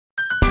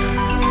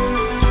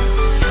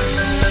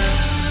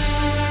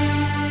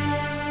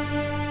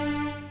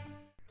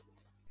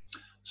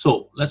So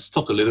let's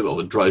talk a little bit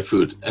about dry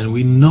food. And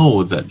we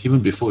know that even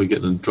before we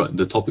get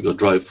the topic of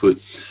dry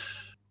food,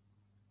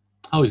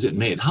 how is it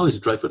made? How is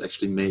dry food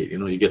actually made? You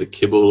know, you get a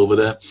kibble over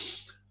there.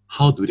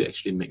 How do they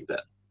actually make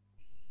that?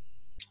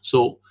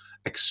 So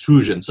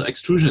extrusion. So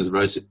extrusion is a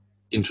very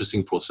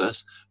interesting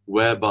process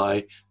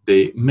whereby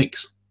they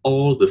mix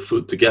all the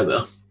food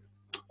together,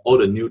 all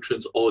the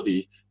nutrients, all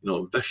the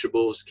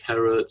vegetables,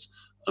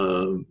 carrots,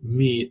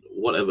 meat,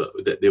 whatever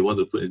that they want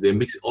to put in. They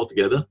mix it all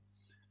together.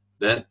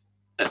 Then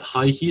at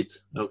high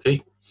heat,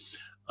 okay,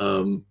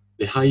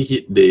 the high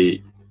heat,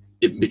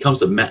 it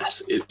becomes a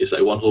mass. It's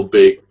like one whole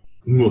big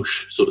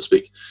mush, so to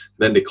speak.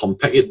 Then they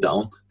compact it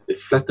down, they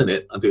flatten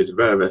it until it's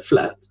very, very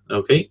flat,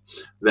 okay?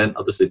 Then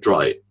after they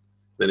dry it,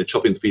 then they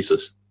chop into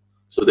pieces.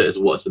 So that is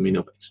what's the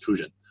meaning of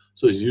extrusion.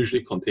 So it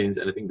usually contains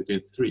anything between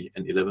 3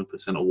 and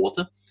 11% of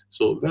water.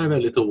 So very,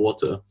 very little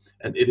water,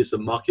 and it is a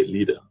market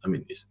leader. I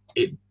mean, it's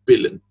 $8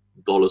 billion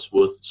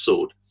worth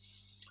sold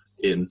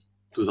in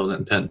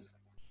 2010.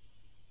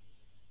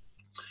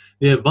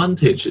 The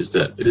advantage is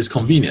that it is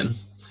convenient,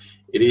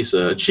 it is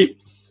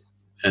cheap,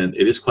 and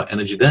it is quite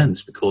energy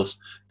dense because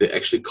they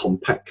actually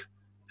compact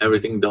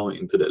everything down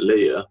into that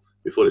layer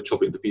before they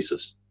chop it into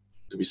pieces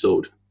to be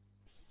sold.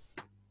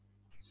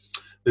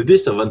 The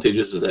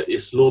disadvantages is that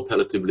it's low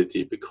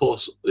palatability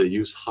because they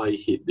use high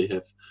heat. They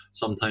have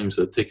sometimes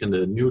taken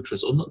the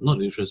nutrients, or not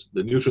nutrients,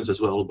 the nutrients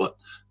as well, but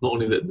not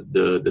only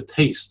the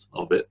taste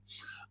of it.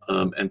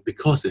 And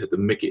because they have to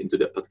make it into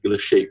that particular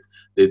shape,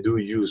 they do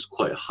use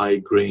quite a high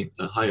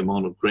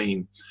amount of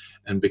grain.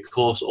 And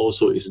because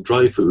also it's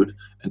dry food,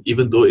 and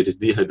even though it is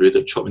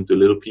dehydrated, chopped into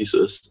little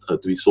pieces to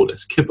be sold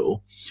as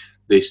kibble,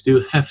 they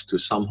still have to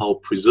somehow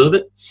preserve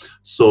it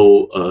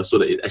so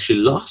that it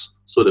actually lasts,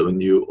 so that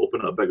when you open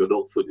a bag of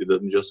dog food, it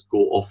doesn't just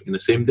go off in the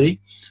same day.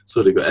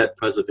 So they got add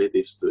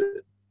preservatives to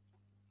it.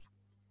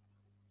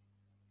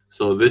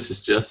 So this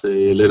is just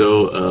a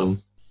little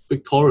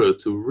pictorial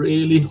to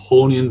really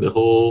hone in the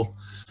whole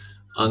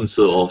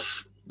answer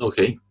of,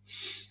 okay,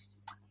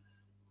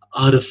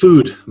 are the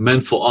food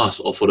meant for us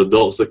or for the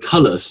dogs? The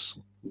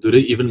colors, do they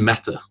even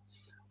matter?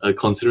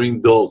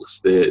 Considering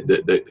dogs,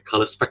 the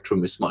color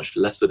spectrum is much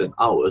lesser than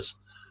ours,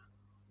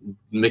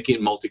 making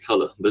it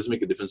multicolor doesn't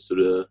make a difference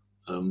to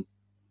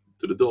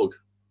the dog.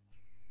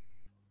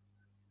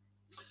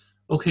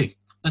 Okay,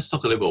 let's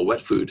talk a little about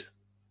wet food.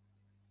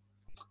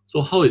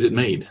 So how is it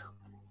made?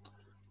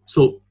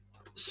 So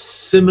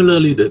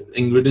similarly, the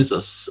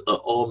ingredients are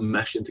all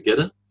mashed in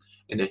together,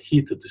 and they're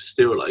heated to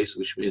sterilize,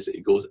 which means that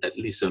it goes at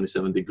least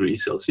 77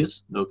 degrees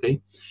Celsius,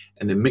 okay?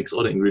 And they mix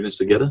all the ingredients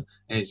together,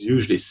 and it's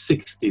usually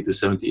 60 to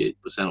 78%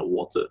 of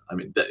water. I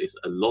mean, that is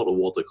a lot of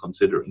water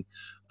considering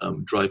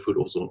dry food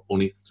was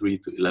only 3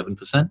 to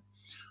 11%.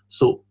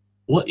 So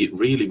what it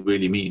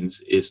really means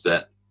is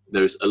that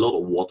there is a lot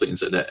of water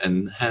inside there,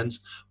 and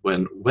hence,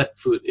 when wet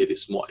food, it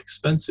is more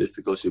expensive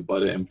because you buy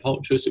them in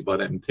pouches, you buy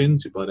them in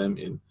tins, you buy them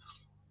in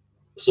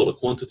sort of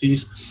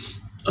quantities.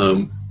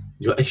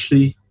 You're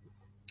actually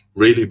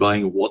really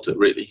buying water,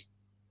 really,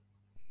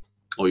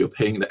 or you're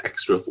paying the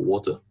extra for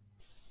water.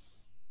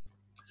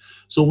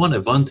 So one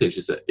advantage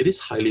is that it is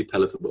highly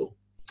palatable.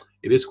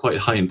 It is quite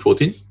high in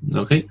protein,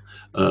 okay,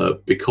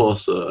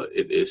 because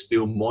it is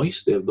still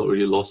moist. They have not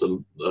really lost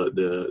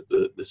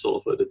the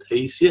sort of the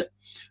taste yet,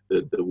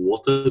 the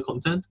water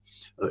content.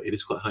 It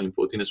is quite high in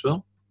protein as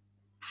well.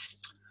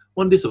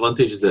 One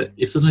disadvantage is that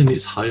it certainly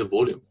needs higher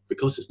volume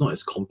because it's not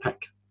as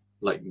compact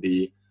like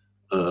the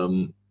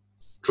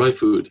dry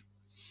food.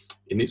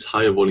 It needs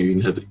higher volume.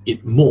 You have to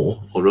eat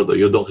more, or rather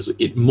your dog has to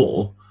eat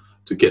more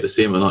to get the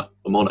same amount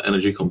of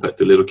energy compared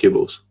to little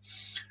kibbles.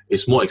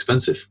 It's more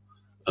expensive.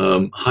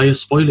 Higher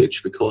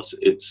spoilage because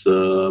it's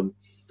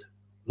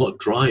not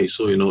dry,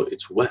 so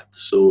it's wet,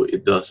 so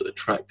it does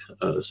attract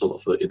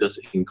it does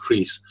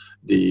increase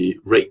the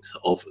rate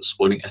of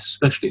spoiling,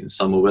 especially in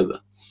summer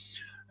weather.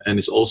 And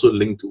it's also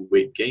linked to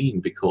weight gain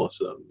because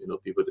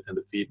people that tend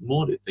to feed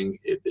more, they think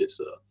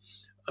it's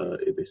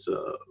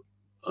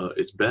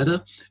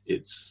better.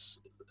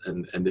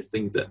 And they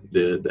think that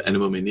the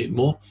animal may need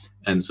more,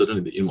 and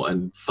certainly they eat more.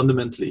 And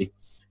fundamentally,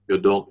 your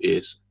dog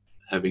is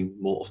having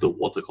more of the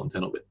water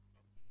content of it.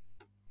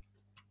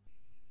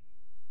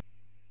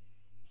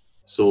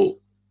 So,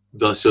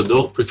 does your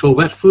dog prefer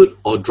wet food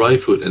or dry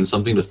food? And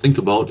something to think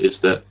about is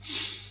that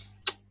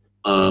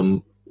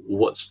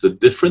what's the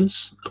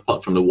difference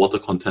apart from the water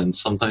content?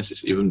 Sometimes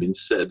it's even been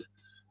said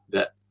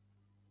that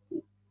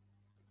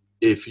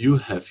if you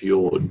have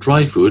your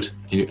dry food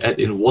and you add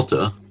in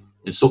water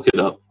and soak it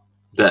up,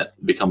 that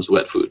becomes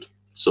wet food.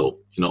 So,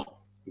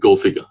 go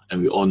figure.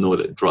 And we all know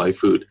that dry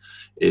food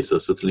is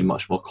certainly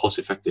much more cost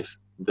effective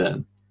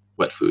than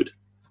wet food.